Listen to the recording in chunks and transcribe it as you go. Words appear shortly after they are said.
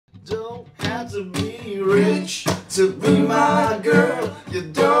Don't have to be rich to be my girl. You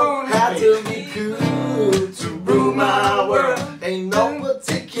don't have to be cool to rule my world. Ain't no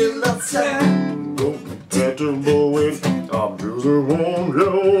particular time. No compatible with I'm just a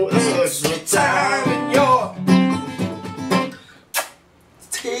Romeo. Extra time in your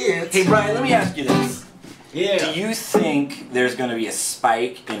tits. Hey Brian, let me ask you this. Yeah. Do you think there's going to be a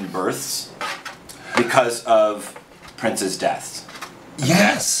spike in births because of Prince's deaths?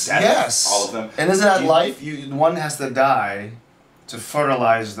 Yes, yes. All of them. And isn't that life? One has to die to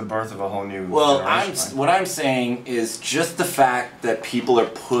fertilize the birth of a whole new generation. What I'm saying is just the fact that people are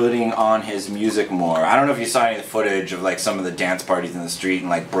putting on his music more. I don't know if you saw any of the footage of like some of the dance parties in the street in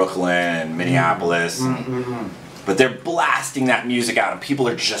like Brooklyn and Minneapolis. But they're blasting that music out and people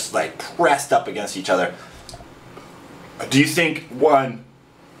are just like pressed up against each other. Do you think, one,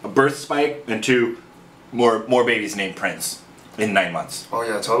 a birth spike, and two, more babies named Prince in 9 months? Oh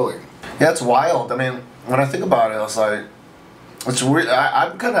yeah, totally. Yeah, it's wild. I mean, when I think about it, it's like, it's weird.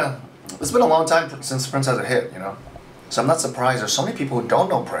 I'm kind of, it's been a long time since Prince has a hit, you know? So I'm not surprised. There's so many people who don't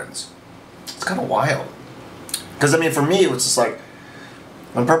know Prince. It's kind of wild. Because I mean, for me, it was just like,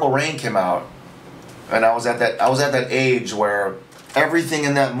 when Purple Rain came out, and I was at that age where everything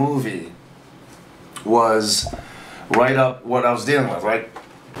in that movie was right up what I was dealing with, right?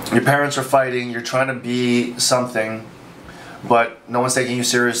 Your parents are fighting, you're trying to be something, but no one's taking you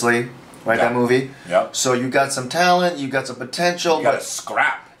seriously, right? Yeah. That movie? Yep. So you got some talent, you got some potential, You gotta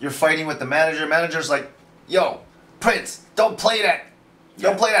scrap. you're fighting with the manager. Manager's like, yo, Prince, don't play that.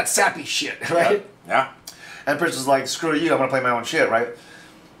 Don't play that sappy shit, right? Yeah. And Prince was like, screw you, I'm gonna play my own shit, right?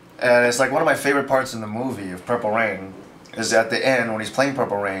 And it's like one of my favorite parts in the movie of Purple Rain is at the end when he's playing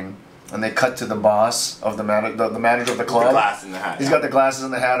Purple Rain and they cut to the boss of the manager of the club. The glass in the hat. He's got the glasses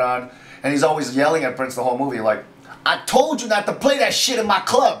and the hat on, and he's always yelling at Prince the whole movie like, I told you not to play that shit in my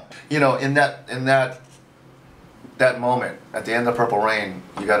club. You know, in that moment at the end of Purple Rain,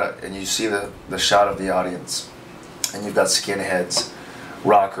 you see the shot of the audience, and you've got skinheads,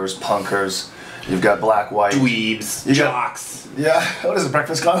 rockers, punkers. You've got black, white, dweebs, jocks. Yeah, what is it,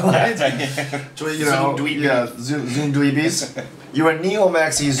 Breakfast Club? Right? You know, Zoom dweebies. Yeah, Zoom dweebies. You're a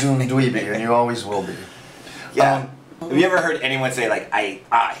neo-maxi Zoom dweebie, and you always will be. Yeah. Have you ever heard anyone say like, I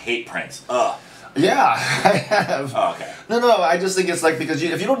hate Prince? Ugh. Yeah, I have. Oh, okay. No, I just think it's like, because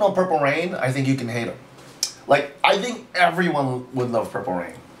if you don't know Purple Rain, I think you can hate him. Like, I think everyone would love Purple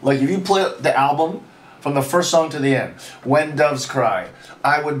Rain. Like, if you play the album from the first song to the end, When Doves Cry,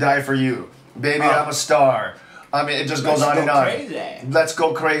 I Would Die For You, Baby I'm a Star. I mean, it just goes on and on. Let's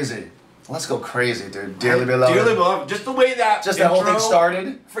go crazy. Let's go crazy, dude. Dearly Beloved. Dearly Beloved. Just the way that that whole thing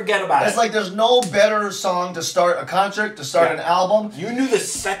started. Forget about it. It's like there's no better song to start a concert, to start an album. You knew the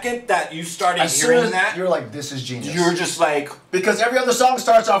second that you started hearing that, you're like, this is genius. You're just like, because every other song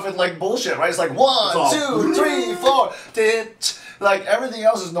starts off with like bullshit, right? It's like 1, 2, 3, 4. Like everything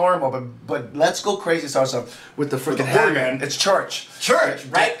else is normal, but Let's Go Crazy starts off with the freaking organ. It's church. Church,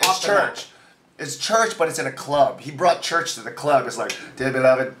 right? It's church. It's church, but it's in a club. He brought church to the club. It's like, dear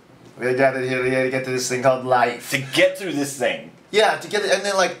beloved, we gathered here to get to this thing called life. To get through this thing. Yeah, to get it, and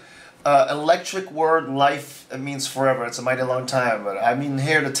then like, electric word life, it means forever. It's a mighty long time, but I'm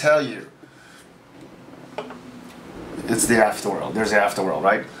here to tell you, it's the afterworld. There's the afterworld,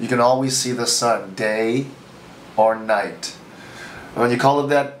 right? You can always see the sun, day or night. When you call it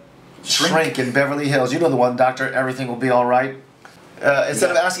that shrink in Beverly Hills, you know the one, doctor, everything will be all right. Instead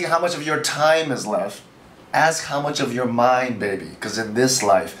of asking how much of your time is left, ask how much of your mind, baby. Because in this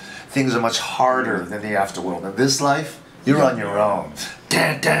life, things are much harder than the afterworld. In this life, you're on your own.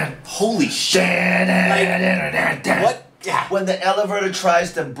 Holy shit. Like, what? Yeah. When the elevator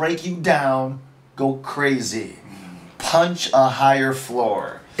tries to break you down, go crazy. Punch a higher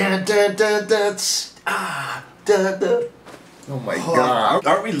floor. Oh my God!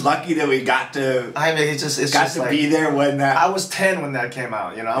 Aren't we lucky that we got to? I mean, it's just like, be there when that. I was 10 when that came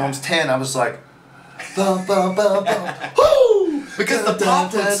out. You know, I was 10. I was like, bum, bum, bum, bum. Woo! Because the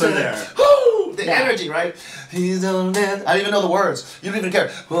pop hits are there. Woo! The energy, right? He's on that. I didn't even know the words. You don't even care.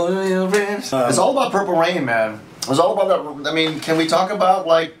 It's all about Purple Rain, man. It's all about that. I mean, can we talk about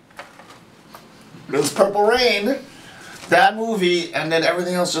like this Purple Rain, that movie, and then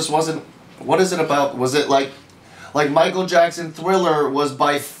everything else just wasn't. What is it about? Was it like Michael Jackson Thriller was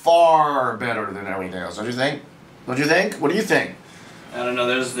by far better than everything else, don't you think? Don't you think? What do you think? I don't know,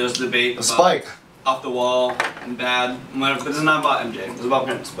 there's debate about Spike. Off the Wall and Bad, but this is not about MJ, it's about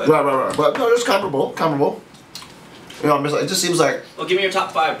Prince. But Right. But no, it's comparable. You know, it just seems like... Well, give me your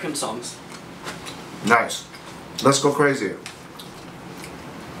top 5 Prince songs. Nice. Let's Go Crazy.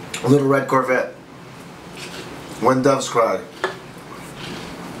 Little Red Corvette. When Doves Cry.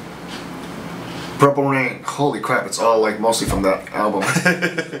 Purple Rain. Holy crap! It's all like mostly from that album.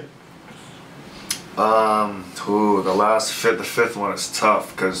 The fifth one is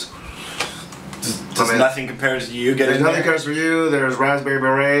tough because. Nothing compares to you. There's Nothing Compares to You. There's Raspberry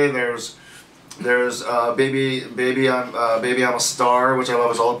Beret. There's Baby I'm a Star, which I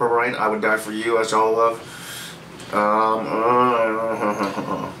love. Is all Purple Rain. I Would Die for You, which I love.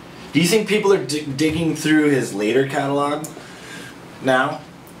 Do you think people are digging through his later catalog now?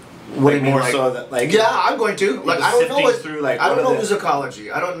 What do you mean, more so that Yeah, I'm going to. Like, I don't know through, like, I don't know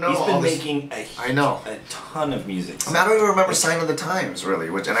musicology. I don't know. He's been making a ton of music. I mean, I don't even remember Sign of the Times really,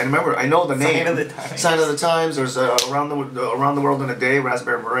 I know the name. Sign of the Times. There's Around the World in a Day.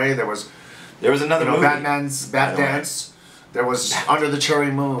 Raspberry Beret. There was another movie. Batman's Dance. There was Under the Cherry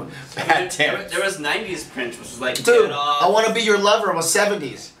Moon. There was 90s Prince, which was like, dude, Get Off. I Want to Be Your Lover was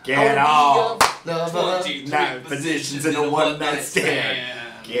 70s. Get Off. 29 positions in a one-night stand.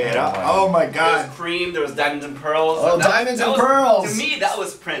 Get Off. Oh my God. There was Cream. There was Diamonds and Pearls. Oh, Diamonds and Pearls. To me, that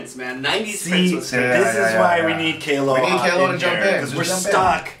was Prince, man. 90s Prince was Prince. This is why we need Kealoha. We need Kealoha to jump in because we're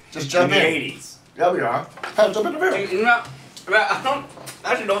stuck. Just jump in in. the 80s. Yeah, we are. Jump in the middle. I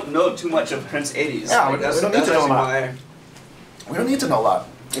actually don't know too much of Prince 80s. Yeah, we don't need to know a lot. We don't need to know a lot.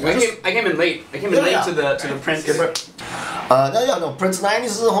 I came in late. I came in late to the Prince. No. Prince 90s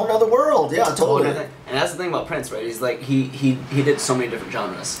is a whole other world. Yeah, totally. And that's the thing about Prince, right? He's like he did so many different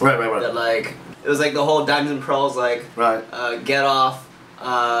genres. Right. That like it was like the whole Diamonds and Pearls, like Get Off,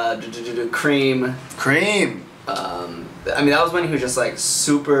 Cream. Cream. I mean, that was when he was just like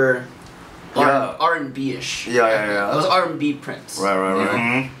super R&B-ish. Yeah. That was R&B Prince. Right.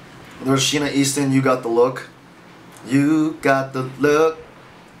 Mm-hmm. There was Sheena Easton. You Got the Look. You got the look.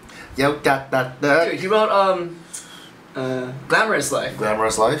 You got that. Dude, he wrote Glamorous Life.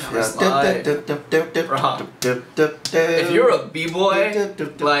 Glamorous Life. If you're a b-boy,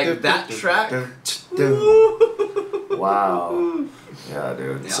 like that track. Wow. Yeah,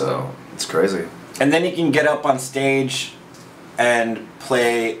 dude. Yeah. So it's crazy. And then he can get up on stage and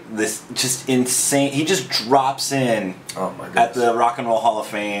play this just insane. He just drops in at the Rock and Roll Hall of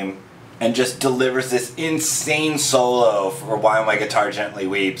Fame and just delivers this insane solo for While My Guitar Gently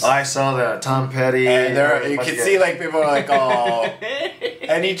Weeps. I saw that. Tom Petty. And you can see like people are like, oh.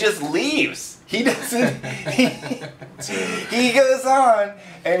 And he just leaves. He doesn't. He goes on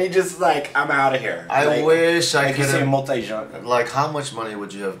and he just like, I'm out of here. I wish I could have multi-genre. Like, how much money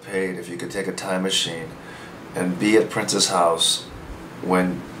would you have paid if you could take a time machine and be at Prince's house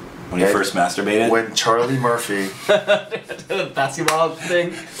when he first masturbated? When Charlie Murphy... the basketball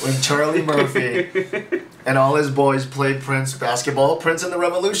thing? When Charlie Murphy and all his boys played Prince basketball, Prince and the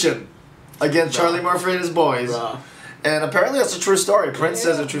Revolution, against Charlie Murphy and his boys. And apparently that's a true story. Prince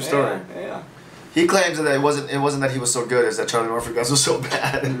says a true story. Yeah. He claims that it wasn't that he was so good, it's that Charlie Murphy guys was so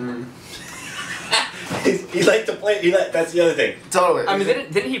bad. He liked to play. That's the other thing. Totally. I mean,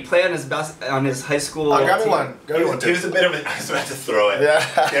 didn't he play on his high school? Grab me one. He was a bit of a. I was about to throw it.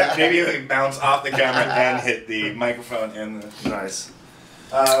 Yeah. Maybe it would bounce off the camera and hit the microphone and the. Nice.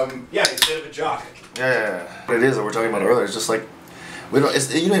 Yeah, he's a bit of a jock. Yeah. But it is that we're talking about earlier. It's just like we don't.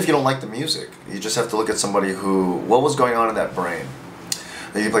 Even if you don't like the music, you just have to look at somebody who. What was going on in that brain?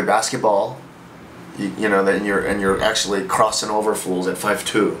 That you play basketball. You know that you're actually crossing over fools at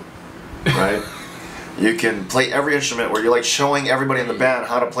 5'2", right? You can play every instrument where you're like showing everybody in the band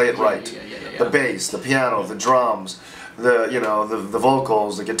how to play it right. The bass, the piano, the drums, the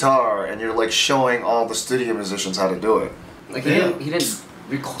vocals, the guitar, and you're like showing all the studio musicians how to do it. Like he didn't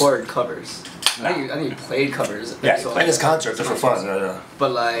record covers. No. I think he played covers. Yeah, he played his concerts just for fun. Yeah.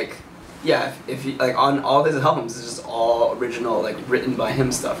 But like, yeah, if he like on all his albums, it's just all original, like written by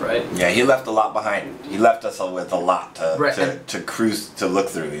him stuff, right? Yeah, he left a lot behind. He left us with a lot to cruise to look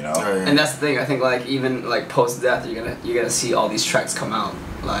through, you know. Right. And that's the thing. I think like even like post death, you're gonna see all these tracks come out.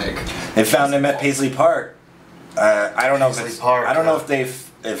 Like they found him at Paisley Park. I don't know if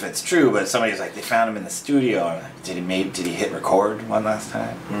it's true, but somebody's like they found him in the studio. Did he hit record one last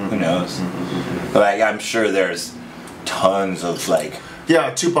time? Who knows? But like, I'm sure there's tons of like.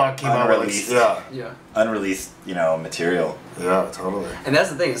 Yeah, Tupac came out with unreleased, material. Yeah, totally. And that's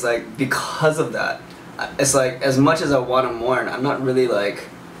the thing. It's like because of that, it's like as much as I want to mourn, I'm not really like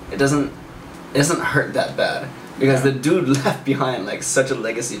it doesn't hurt that bad because the dude left behind like such a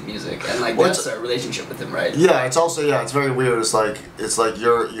legacy of music and like that's our relationship with him, right? Yeah, it's also it's very weird. It's like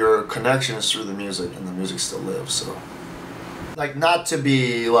your connection is through the music and the music still lives. So, like not to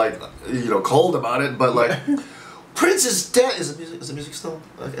be like cold about it, but like. Prince is dead. Is the music still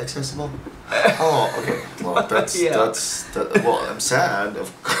accessible? Oh, okay. Well, that's well, I'm sad.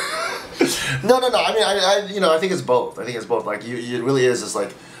 No. I mean, I think it's both. Like it really is. It's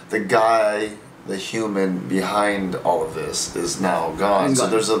like the guy the human behind all of this is now gone. So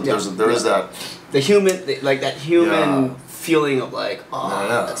there is that. The human, like that human feeling of like, oh,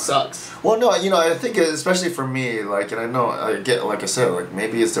 that sucks. Well, no, you know, I think especially for me, like, and I know I get, like I said, like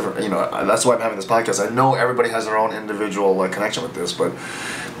maybe it's different. You know, that's why I'm having this podcast. I know everybody has their own individual like connection with this, but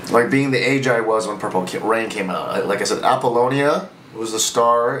like being the age I was when Purple Rain came out, like I said, Apollonia was the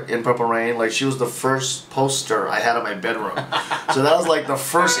star in Purple Rain. Like she was the first poster I had in my bedroom. So that was like the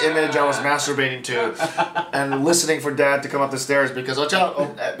first image I was masturbating to, and listening for Dad to come up the stairs because watch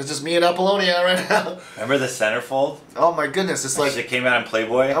out, it's just me and Apollonia right now. Remember the centerfold? Oh my goodness, it's like it came out in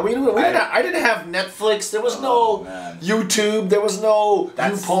Playboy. I didn't have Netflix. There was no YouTube. There was no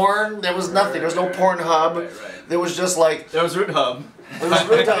YouPorn. There was nothing. There was no Pornhub. Right. There was just like There was RootHub. It was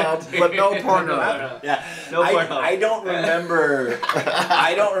RootHub, but no Pornhub. Yeah, no Pornhub. I don't remember.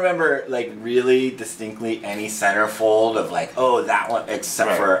 I don't remember like really distinctly any centerfold of like, oh, that one,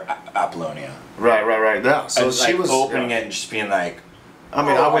 except for Apollonia. Right. Yeah. So she was opening it and just being like. I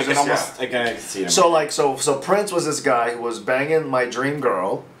mean, I was just I can see him. So Prince was this guy who was banging my dream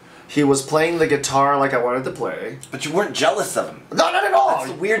girl. He was playing the guitar like I wanted to play. But you weren't jealous of him. No, not at all.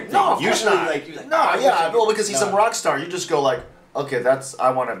 That's the weird thing. No, usually not. Because he's some rock star. You just go like, okay,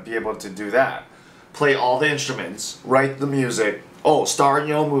 I want to be able to do that. Play all the instruments, write the music. Oh, star in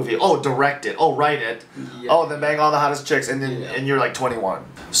your own movie. Oh, direct it. Oh, write it. Yeah. Oh, then bang all the hottest chicks, and then and you're like 21.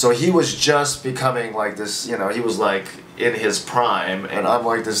 So he was just becoming like this. You know, he was like in his prime, and I'm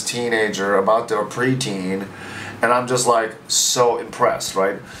like this teenager about to a preteen. And I'm just like so impressed,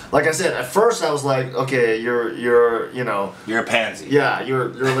 right? Like I said, at first I was like, okay, you're you know, you're a pansy. Yeah, you're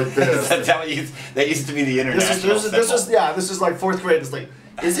like this. That used to be the internet. This is like 4th grade. It's like,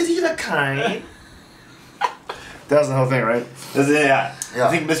 isn't he the kind? That was the whole thing, right? Yeah.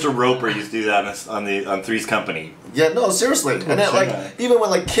 I think Mr. Roper used to do that on Three's Company. Yeah, no, seriously. And then like even when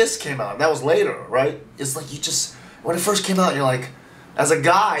like Kiss came out, that was later, right? It's like you just when it first came out, you're like. As a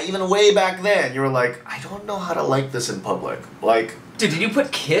guy, even way back then, you were like, I don't know how to like this in public. Like, dude, did you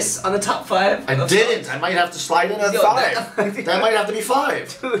put Kiss on the top 5? I didn't. I might have to slide in at 5. That might have to be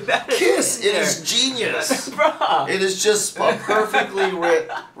 5. Dude, Kiss, it is genius. Bro. It is just a perfectly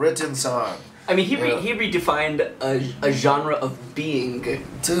written song. I mean, he redefined a genre of being.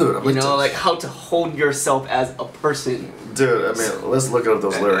 Dude, you know, like how to hold yourself as a person. Dude, I mean, let's look up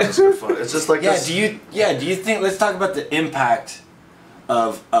those lyrics. It's fun. It's just like this. Do you think? Let's talk about the impact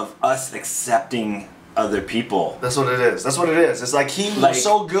of us accepting other people. That's what it is. It's like he was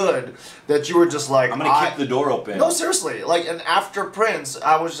so good that you were just like, I'm gonna kick the door open. No, seriously. Like, and after Prince,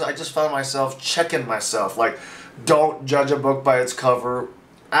 I just found myself checking myself. Like, don't judge a book by its cover.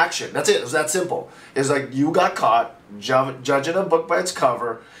 Action. That's it. It was that simple. It's like you got caught judging a book by its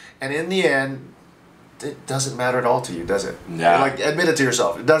cover, and in the end, it doesn't matter at all to you, does it? Yeah. Like, admit it to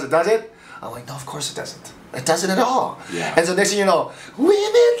yourself. It does it? Does it? I'm like, no, of course it doesn't. It doesn't at all. Yeah. And so next thing you know,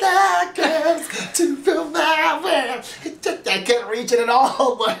 women like girls to feel my way. I can't reach it at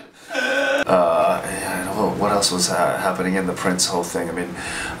all, but... I don't know what else was happening in the Prince whole thing. I mean,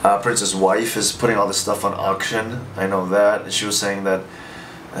 Prince's wife is putting all this stuff on auction. I know that. And she was saying that...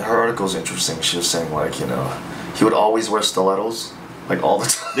 her article's interesting. She was saying, like, you know, he would always wear stilettos, like, all the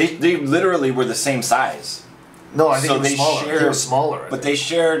time. They literally were the same size. No, I think he was smaller. He was smaller. But they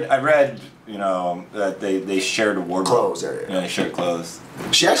shared, I read... You know, that they shared a wardrobe. Clothes, yeah, they shared clothes.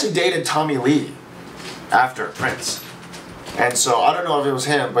 She actually dated Tommy Lee after Prince. And so, I don't know if it was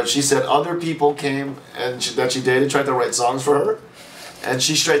him, but she said other people came and that she dated, tried to write songs for her, and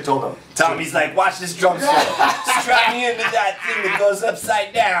she straight told them. Tommy's like, watch this drum solo. Strap me into that thing that goes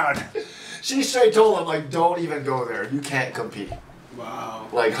upside down. She straight told him, like, don't even go there. You can't compete. Wow.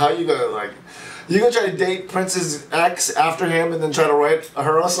 Like, how you gonna, like... You gonna try to date Prince's ex after him and then try to write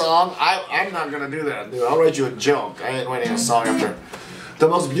her a song? I'm not gonna do that, dude. I'll write you a joke. I ain't writing a song after the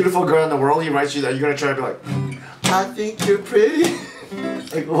most beautiful girl in the world. He writes you that. You're gonna try to be like, I think you're pretty.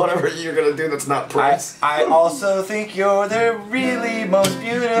 Like whatever you're gonna do that's not Prince. I also think you're the really most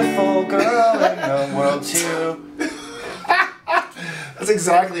beautiful girl in the world too. That's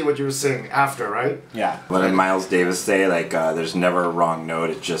exactly what you were saying after, right? Yeah. What did Miles Davis say? Like, there's never a wrong note.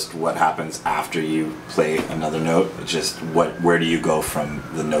 It's just what happens after you play another note. It's just where do you go from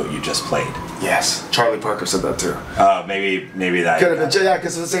the note you just played? Yes. Charlie Parker said that too. Maybe that. Could have been, yeah,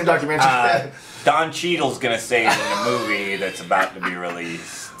 because it's the same documentary. Don Cheadle's gonna say it in a movie that's about to be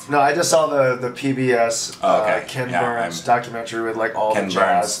released. No, I just saw the PBS Ken Yeah, Burns documentary with like all Ken the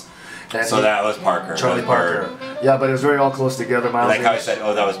jazz. Burns. So that was Parker. Charlie Parker. Yeah, but it was very all close together. Miles like how I said,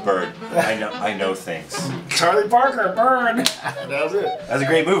 oh, that was Bird. I know things. Charlie Parker, Bird. That was it. That's a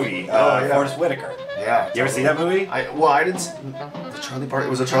great movie. Forrest Whitaker. Yeah. You ever see that movie? I didn't. The Charlie Parker. It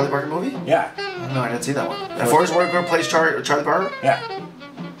was a Charlie Parker movie. Yeah. No, I didn't see that one. And Forrest Whitaker plays Charlie Parker. Yeah.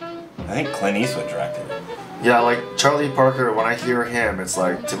 I think Clint Eastwood directed it. Yeah, like Charlie Parker. When I hear him, it's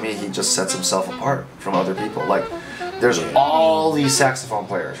like to me he just sets himself apart from other people. Like there's all these saxophone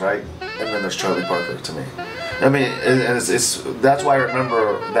players, right? And then there's Charlie Parker to me. I mean, and it's that's why I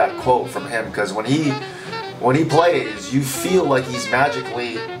remember that quote from him, because when he plays, you feel like he's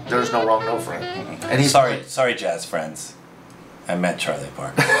magically, there's no wrong note for him. And he's sorry, jazz friends. I meant Charlie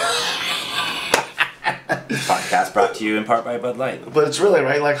Parker. Podcast brought to you in part by Bud Light. But it's really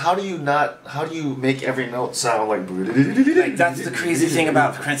right. Like, how do you make every note sound like? Like that's the crazy thing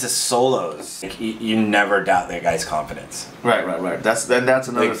about Prince's solos. Like, you never doubt that guy's confidence. Right. That's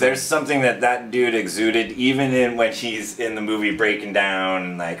another. Like, there's something that dude exuded, even when he's in the movie breaking down,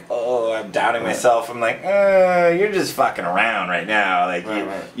 and like, oh, I'm doubting myself. I'm like, you're just fucking around right now. Like,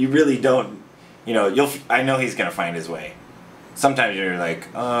 you really don't. You know, I know he's gonna find his way. Sometimes you're like,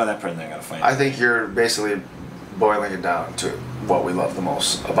 oh, that person ain't gonna find it. I think you're basically boiling it down to what we love the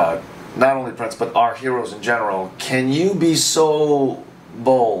most about not only Prince, but our heroes in general. Can you be so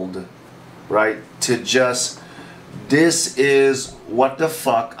bold, right, to just, this is what the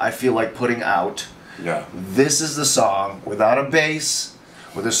fuck I feel like putting out. Yeah. This is the song without a bass,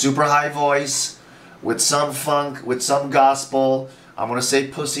 with a super high voice, with some funk, with some gospel. I'm gonna say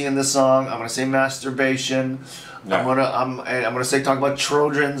pussy in the song. I'm gonna say masturbation. Yeah. I'm gonna say talk about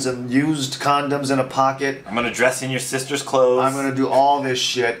Trojans and used condoms in a pocket. I'm gonna dress in your sister's clothes. I'm gonna do all this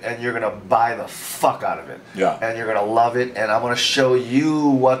shit, and you're gonna buy the fuck out of it. Yeah. And you're gonna love it, and I'm gonna show you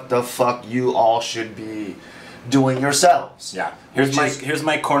what the fuck you all should be doing yourselves. Yeah. Here's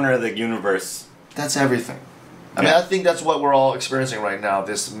my corner of the universe. That's everything. I mean, I think that's what we're all experiencing right now.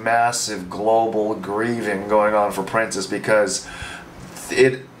 This massive global grieving going on for Prince is because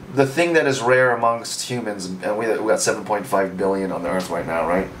the thing that is rare amongst humans, and we got 7.5 billion on the earth right now,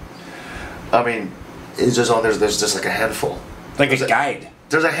 right? I mean, it's just there's just like a handful. Like a guide.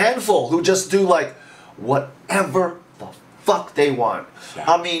 There's a handful who just do like whatever the fuck they want.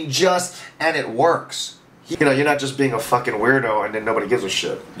 Yeah. I mean, and it works. You know, you're not just being a fucking weirdo and then nobody gives a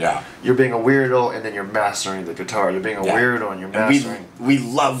shit. Yeah. You're being a weirdo and then you're mastering the guitar. You're being a weirdo and you're mastering. And we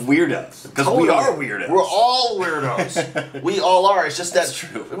love weirdos. Because we are weirdos. We're all weirdos. We all are. It's just that's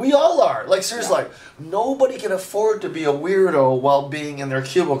true. We all are. Like, seriously, like, nobody can afford to be a weirdo while being in their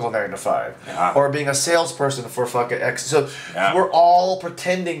cubicle 9 to 5. Yeah. Or being a salesperson for fucking X. So we're all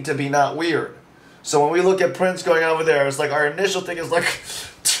pretending to be not weird. So when we look at Prince going over there, it's like our initial thing is like,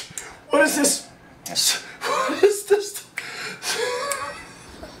 what is this? What is this?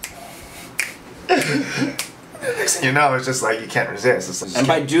 Next thing you know, it's just like you can't resist. It's like, and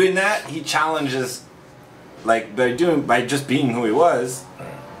by doing that, he challenges, like by just being who he was,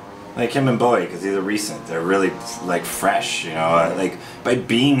 like him and Bowie, because these are recent. They're really like fresh, you know. Like by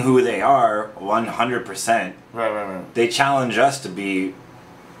being who they are, 100%. Right. They challenge us to be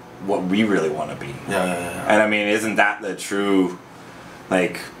what we really want to be. Yeah. And I mean, isn't that the true,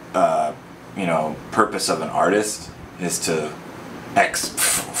 like, you know, purpose of an artist is to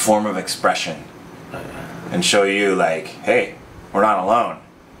form of expression and show you like, hey, we're not alone.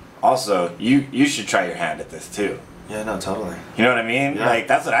 Also, you should try your hand at this too. Yeah, no, totally. You know what I mean? Yeah. Like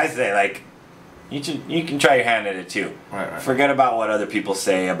that's what I say. Like you can try your hand at it too. Right. Forget about what other people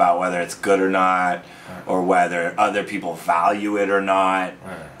say about whether it's good or not, or whether other people value it or not,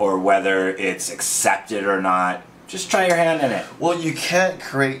 or whether it's accepted or not. Just try your hand in it. Well, you can't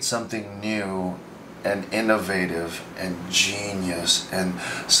create something new and innovative and genius and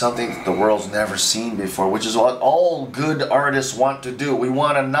something the world's never seen before, which is what all good artists want to do. We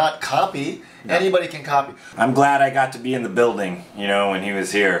want to not copy. No. Anybody can copy. I'm glad I got to be in the building, you know, when he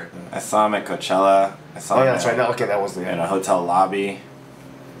was here. I saw him at Coachella. I saw him that's right. No, okay, that was the in a hotel lobby.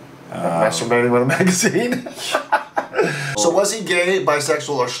 Masturbating with a magazine. So was he gay,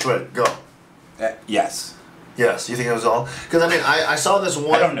 bisexual, or straight? Go. Yes. Yes, you think it was all? Because I mean, I saw this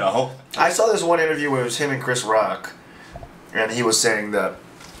one. I don't know. I saw this one interview where it was him and Chris Rock, and he was saying that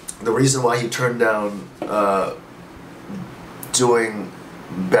the reason why he turned down doing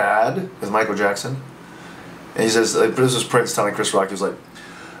Bad with Michael Jackson, and he says, like, this was Prince telling Chris Rock, he was like,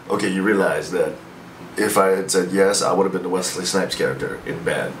 okay, you realize that if I had said yes, I would have been the Wesley Snipes character in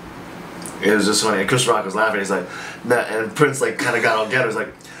Bad. It was just funny, and Chris Rock was laughing. He's like, nah, and Prince like kind of got all together. He's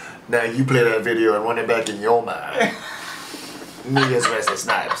like, now you play that video and run it back in your mind. Me as Wesley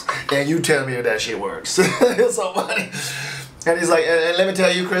Snipes. And you tell me if that shit works. It's so funny. And he's like, and let me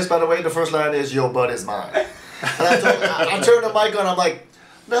tell you, Chris, by the way, the first line is, your butt is mine. And I turned the mic on, I'm like,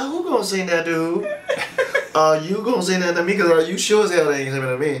 now who gonna sing that, dude? you gonna say that to me? Because you sure as hell ain't saying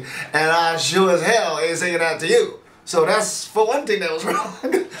that to me. And I sure as hell ain't saying that to you. So that's, for one thing, that was wrong.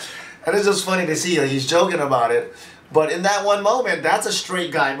 And it's just funny to see, like, he's joking about it. But in that one moment, that's a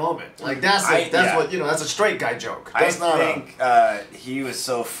straight guy moment. Like, that's what, you know, that's a straight guy joke. That's I think he was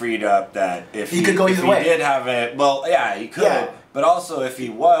so freed up that if he could go either way. He did have it, well, yeah, he could. Yeah. But also, if he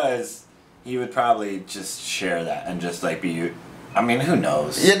was, he would probably just share that and just, like, be... I mean, who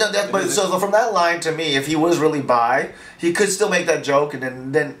knows? Yeah, but so from that line to me, if he was really bi, he could still make that joke,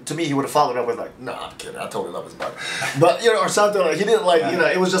 and then to me, he would have followed up with like, "No, I'm kidding. I totally love his butt," but you know, or something like he didn't like, you know,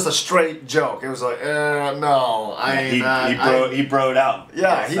 it was just a straight joke. It was like, no, he broed out.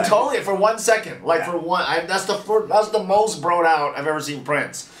 Yeah, he totally for 1 second, like for one. That's the most broed out I've ever seen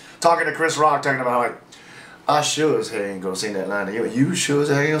Prince talking to Chris Rock, talking about like. I sure as hell ain't gonna sing that line to you. You sure as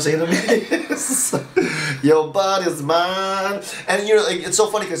hell ain't gonna sing it to me. Your body's mine. And you're like, it's so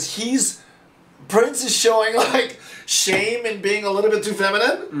funny because Prince is showing like shame in being a little bit too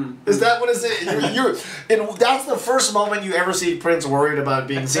feminine. Is that what is it? That's the first moment you ever see Prince worried about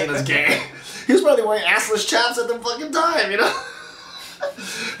being seen as gay. He was probably wearing assless chaps at the fucking time, you know?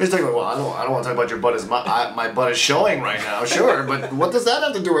 He's thinking, well, I don't want to talk about your butt. My butt is showing right now, sure, but what does that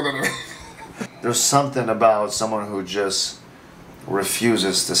have to do with anything? There's something about someone who just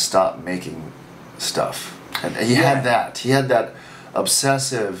refuses to stop making stuff. And he had that. He had that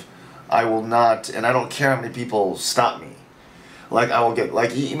obsessive, I will not, and I don't care how many people stop me. Like, I will get,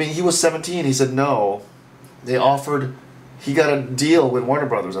 like, he was 17. He said no. They offered, he got a deal with Warner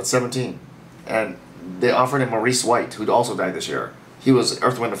Brothers at 17. And they offered him Maurice White, who'd also died this year. He was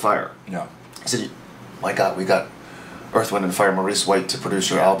Earth, Wind, and Fire. Yeah. I said, my God, we got Earth, Wind, and Fire, Maurice White to produce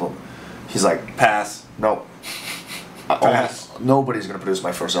your album. He's like, pass. No. Pass. Nobody's going to produce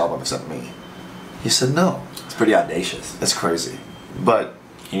my first album except me. He said no. It's pretty audacious. It's crazy. But...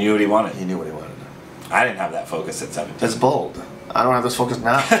 he knew what he wanted. He knew what he wanted. I didn't have that focus at 17. It's bold. I don't have this focus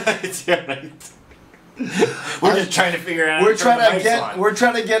now. Yeah, right. We're just trying to figure out. We're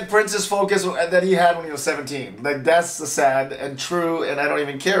trying to get Prince's focus that he had when he was 17. Like, that's the sad and true, and I don't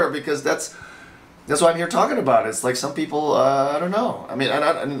even care because that's why I'm here talking about it. It's like some people, I don't know. I mean,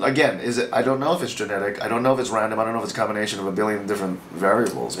 and again, I don't know if it's genetic. I don't know if it's random. I don't know if it's a combination of a billion different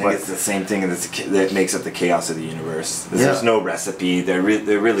variables. I think it's the same thing that makes up the chaos of the universe. There's no recipe. There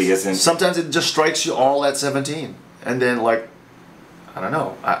really isn't. Sometimes it just strikes you all at 17. And then, like, I don't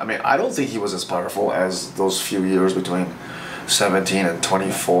know. I mean, I don't think he was as powerful as those few years between 17 and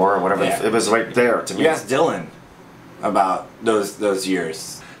 24 or whatever. Yeah. It was right there to me. You asked Dylan about those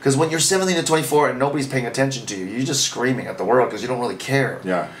years. Because when you're 17 to 24 and nobody's paying attention to you, you're just screaming at the world because you don't really care.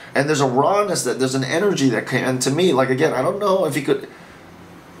 Yeah. And there's a rawness, there's an energy that came, and to me, like, again, I don't know if he could,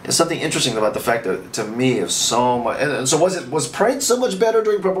 there's something interesting about the fact that, to me, is so much, and so was Prince so much better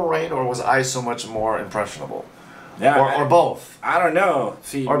during Purple Rain, or was I so much more impressionable? Yeah. Or both? I don't know.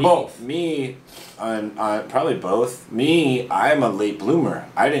 See, both? Me, probably both. Me, I'm a late bloomer.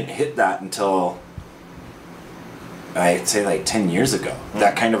 I didn't hit that until... I'd say like 10 years ago.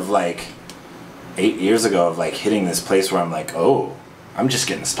 That kind of like 8 years ago of like hitting this place where I'm like, oh, I'm just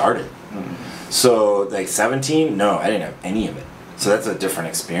getting started. So like 17, no, I didn't have any of it. So that's a different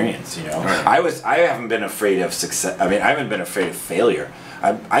experience, you know. I haven't been afraid of success. I mean, I haven't been afraid of failure.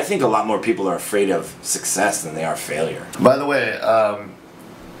 I think a lot more people are afraid of success than they are failure. By the way,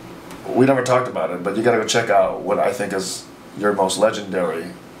 we never talked about it, but you gotta go check out what I think is your most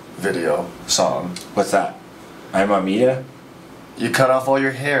legendary video song. What's that? Ay Mamita? You cut off all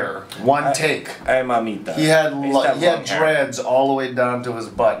your hair. One take. Ay Mamita. He had dreads all the way down to his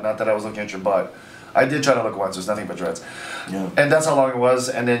butt. Not that I was looking at your butt. I did try to look once. It was nothing but dreads. Yeah. And that's how long it was.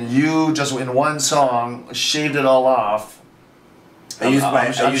 And then you just, in one song, shaved it all off.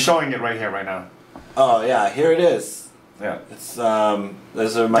 I'm showing it right here, right now. Oh, yeah. Here it is. Yeah. It's, those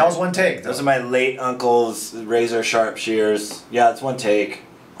are my... That was one take. Those are my late uncle's razor sharp shears. Yeah, it's one take.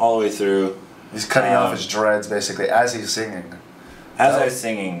 All the way through. He's cutting off his dreads, basically, as he's singing. As I was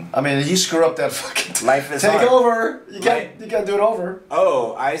singing. I mean, you screw up that fucking... Life is Take hard. over! You can't do it over.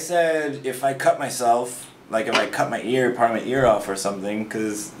 Oh, I said if I cut myself, like if I cut my ear, part of my ear off or something,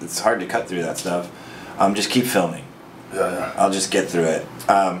 because it's hard to cut through that stuff, just keep filming. Yeah. I'll just get through it.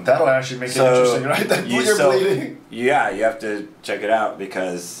 That'll actually make it interesting, right? That you're bleeding. Yeah, you have to check it out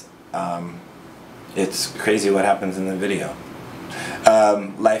because it's crazy what happens in the video.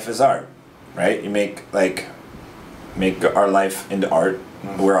 Life is art. Right? You make our life into art.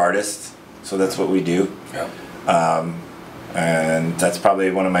 We're artists, so that's what we do. Yeah. And that's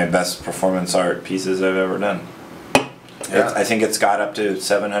probably one of my best performance art pieces I've ever done. Yeah. I think it's got up to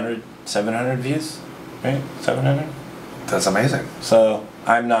 700 views, right? 700? That's amazing. So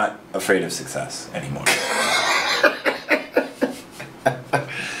I'm not afraid of success anymore.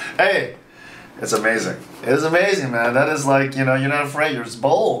 Hey, it's amazing. It is amazing, man. That is like, you know, you're not afraid. You're just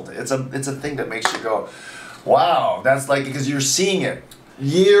bold. It's a thing that makes you go, wow. That's like, because you're seeing it.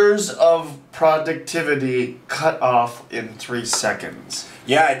 Years of productivity cut off in 3 seconds.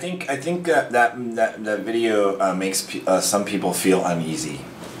 Yeah, I think that video makes some people feel uneasy.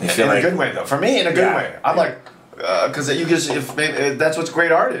 They feel in like, a good way, though. For me, in a good way. I'm like, because you just that's what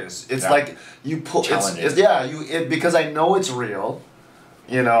great art is. It's like you pull. Because I know it's real.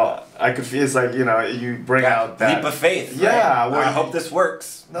 You know, I could feel it's like, you know, you bring out that leap of faith. Yeah, right? I hope this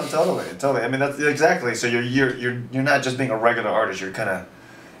works. No, totally. I mean, that's exactly. So you're not just being a regular artist.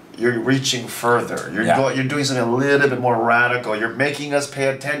 You're reaching further. You're doing something a little bit more radical. You're making us pay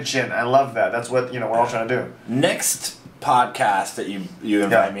attention. I love that. That's what, you know, we're all trying to do. Next podcast that you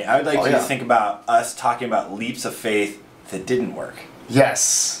invite me, I would like you to think about us talking about leaps of faith that didn't work.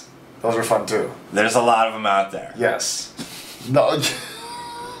 Yes, those were fun too. There's a lot of them out there. Yes. No.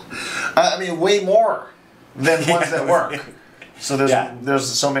 I mean, way more than ones that work. So there's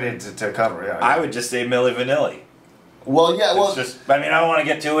so many to cover. Yeah. I would just say Milli Vanilli. Well, yeah. Well, it's just, I mean, I don't want to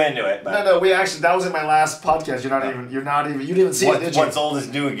get too into it. But no. We actually, that was in my last podcast. You didn't even see it, did you? What's old is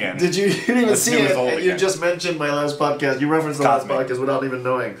new again. Did you? You didn't even see it. And you just mentioned my last podcast. You referenced the last podcast without even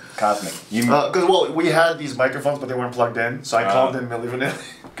knowing. Cosmic. Because we had these microphones, but they weren't plugged in, so I called in Milli Vanilli.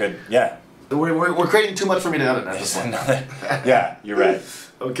 Good. Yeah. We're creating too much for me to edit at this point. Yeah, you're right.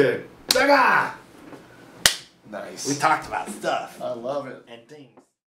 Okay. Nice. We talked about stuff. I love it. And things.